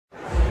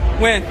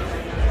When?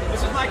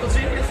 This is Michael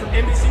Jenkins from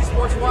NBC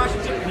Sports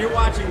Washington, and you're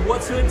watching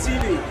wutshood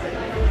TV.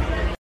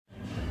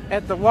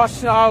 At the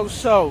Washington Auto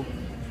Show,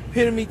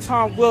 epitome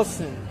Tom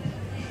Wilson.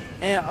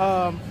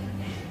 And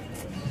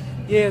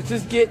yeah,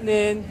 just getting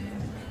in.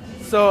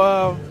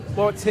 So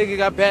bought a ticket,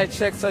 got bad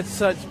check, such and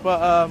such.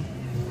 But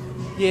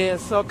yeah,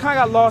 so kind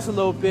of got lost a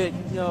little bit,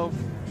 you know,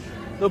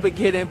 a little bit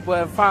getting,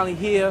 but I'm finally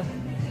here,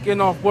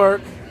 getting off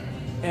work,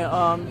 and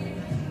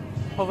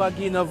hope I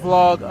get in a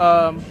vlog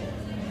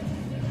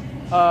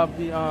of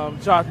the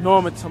Josh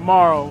Norman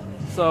tomorrow.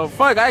 So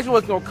funny, I actually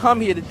wasn't gonna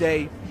come here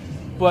today,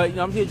 but you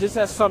know, I'm here just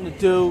have something to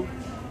do,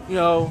 you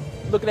know,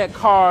 looking at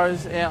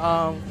cars,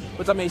 and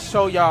which I may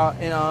show y'all,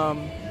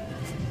 and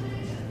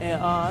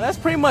that's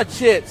pretty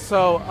much it.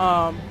 So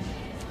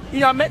you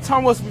know, I met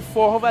Tom Wilson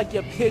before. Hope I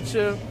get a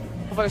picture.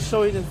 Hope I can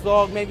show you this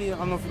vlog. Maybe I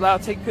don't know if I'm allowed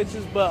to take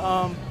pictures,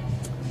 but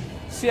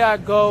see how I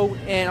go.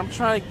 And I'm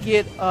trying to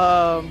get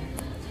a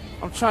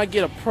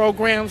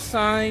program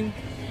signed.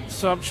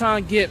 So I'm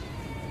trying to get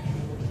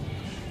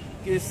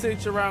a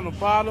signature around the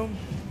bottom.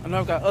 I know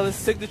I've got other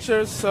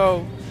signatures.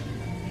 So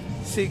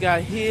see,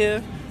 got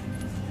here.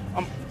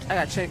 I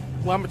gotta change.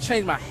 Well, I'm gonna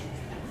change my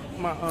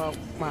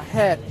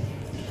hat.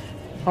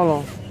 Hold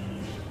on.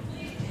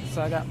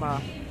 So I got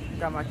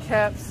my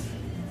caps.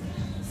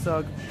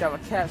 So got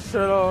my cap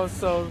shirt on.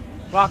 So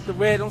rock the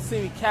red. Don't see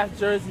any cap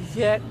jerseys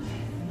yet.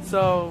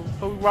 So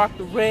we rock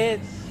the red,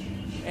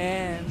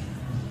 and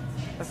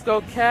let's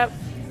go cap.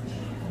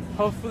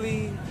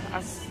 Hopefully,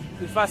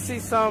 if I see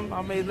some,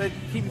 I may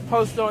keep you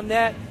posted on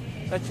that.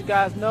 Let you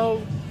guys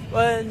know.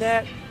 Other than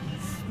that,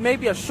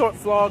 maybe a short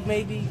vlog,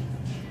 maybe,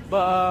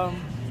 but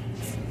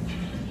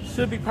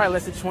should be probably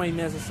less than 20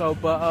 minutes or so.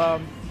 But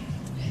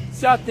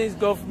see how things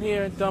go from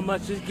here. Ain't done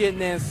much, just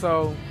getting in.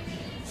 So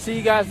see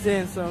you guys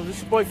then. So this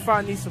is your boy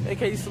Find Nisa,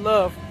 aka Nisa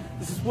Love.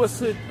 This is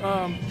wutshood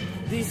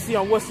DC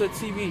on wutshood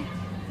TV.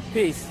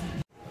 Peace.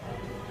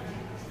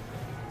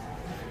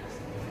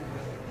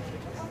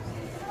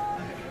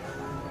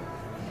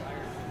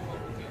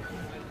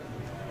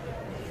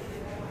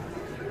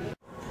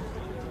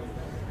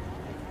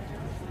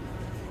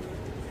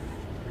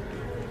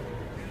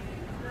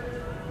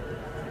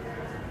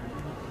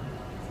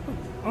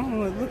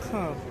 Oh, it looks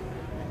kind of,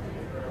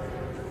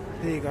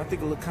 there you go, I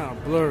think it looks kind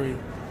of blurry.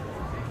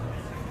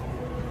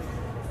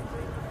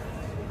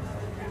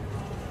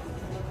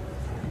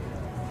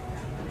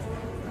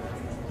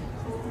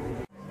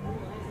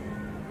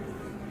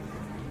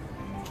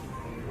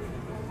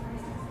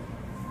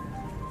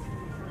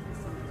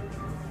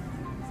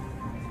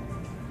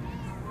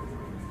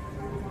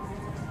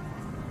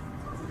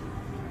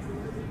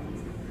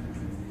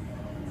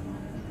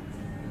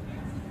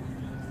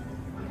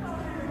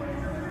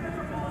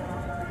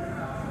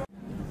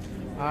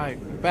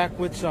 Alright, back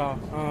with y'all.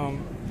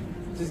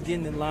 Just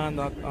getting in line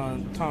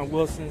on Tom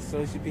Wilson, so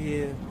he should be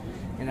here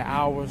in an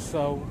hour or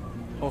so.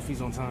 Hopefully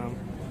he's on time.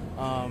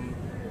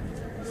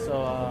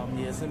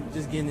 Yeah, so I'm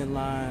just getting in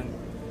line.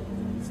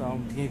 So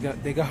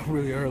they got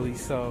really early,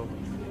 so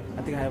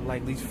I think I have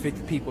like at least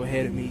 50 people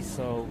ahead of me.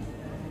 So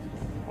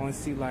I want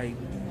to see like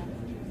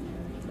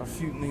a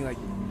few, maybe like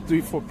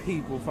 3-4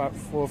 people,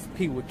 4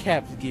 people with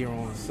caps gear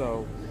on.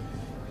 So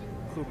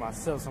include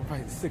myself, so I'm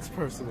probably the 6th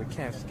person with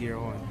caps gear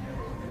on.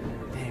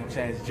 Damn,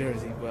 Chad's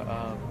jersey, but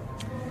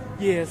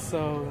yeah.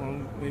 So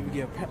maybe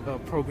get a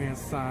program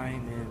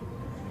signed, and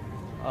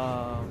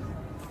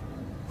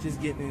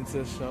just getting into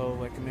the show,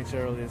 like I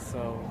mentioned earlier.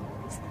 So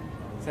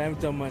I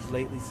haven't done much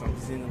lately, so I'm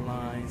just in the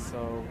line.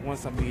 So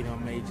once I meet him,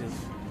 I may just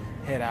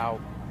head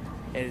out,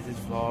 edit this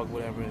vlog,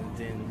 whatever, and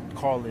then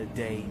call it a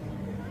day.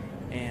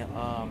 And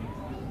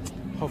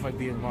hopefully I can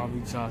be tomorrow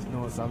meet Josh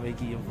Norman, so I'll make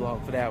you a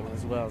vlog for that one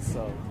as well.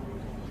 So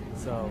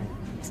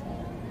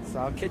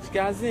I'll catch you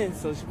guys in.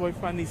 So it's your boy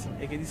Find Nisa,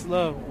 aka Nisa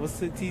Love.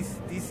 wutshood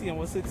DC on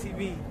wutshood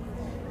TV.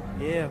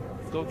 Yeah,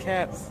 let's go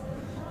Caps.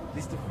 At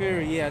least the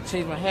Fury. Yeah, I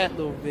changed my hat a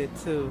little bit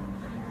too.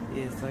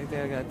 Yeah, so like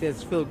that I got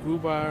this Phil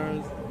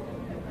Grubauer's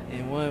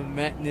and one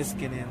Matt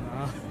Niskanen.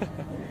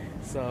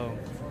 So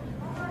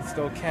let's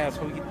go Caps.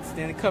 Hope we get the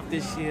Stanley Cup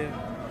this year.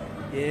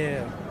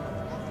 Yeah.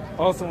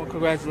 Also want to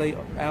congratulate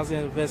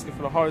Alexander Ovechkin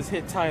for the hardest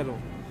hit title.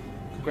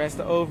 Congrats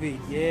to Ovi.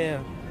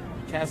 Yeah.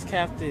 Caps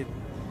captain.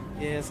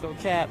 Yeah, let's go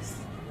Caps.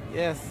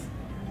 Yes,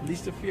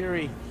 Unleash the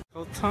Fury.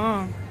 Go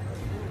Tom.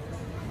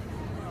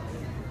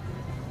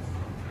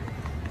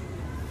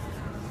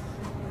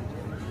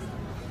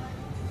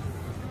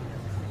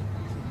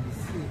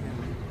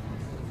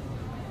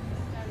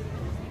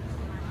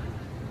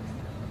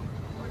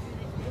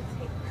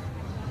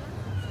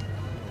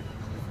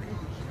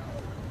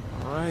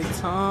 All right,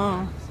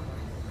 Tom.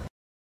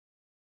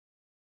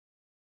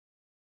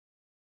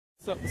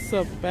 What's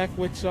up? Back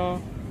with y'all.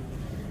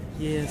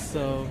 Yeah,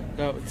 so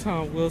got with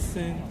Tom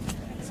Wilson.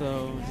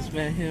 So just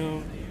met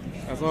him.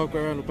 I was all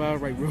around the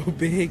bottom, right, real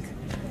big.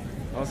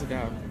 Also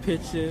got a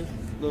picture,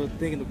 little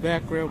thing in the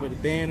background with a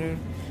banner.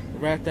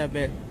 Right there,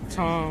 met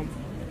Tom,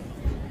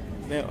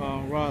 met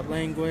Rod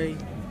Langway.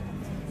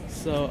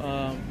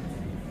 So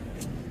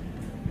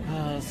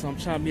so I'm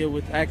trying to meet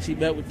with. I actually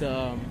met with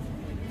the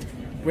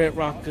Red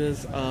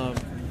Rockers. I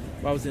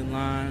was in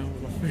line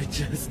with my friend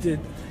Justin.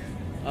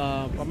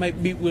 I might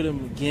meet with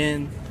him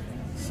again.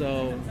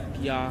 So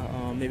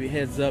y'all maybe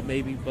heads up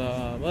maybe.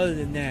 But other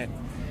than that,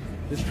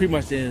 it's pretty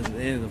much the end of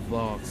the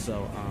vlog.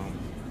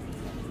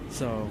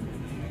 So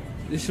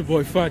this your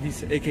boy Funny,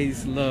 aka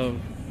Love.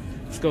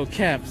 Let's go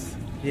Caps.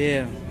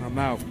 Yeah, I'm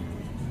out.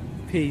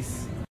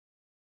 Peace.